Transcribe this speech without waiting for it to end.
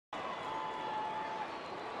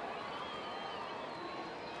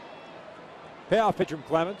Payoff pitch from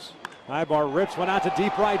Clemens. Aybar rips one out to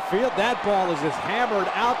deep right field. That ball is just hammered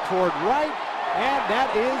out toward right, and that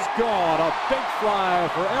is gone. A big fly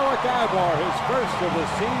for Eric Aybar, his first of the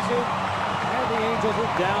season, and the Angels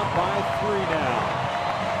are down by 3 now.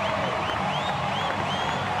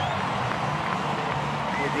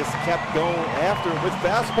 They just kept going after him with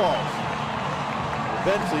fastballs.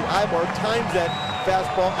 Eventually, Aybar times that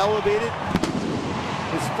fastball elevated.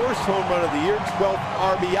 His first home run of the year, 12th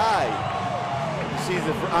RBI of the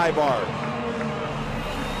season for Aybar.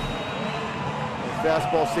 The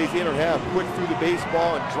fastball stays in or half, quick through the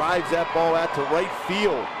baseball and drives that ball out to right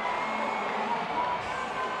field.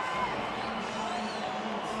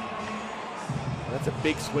 That's a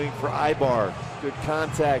big swing for Aybar. Good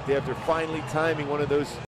contact after finally timing one of those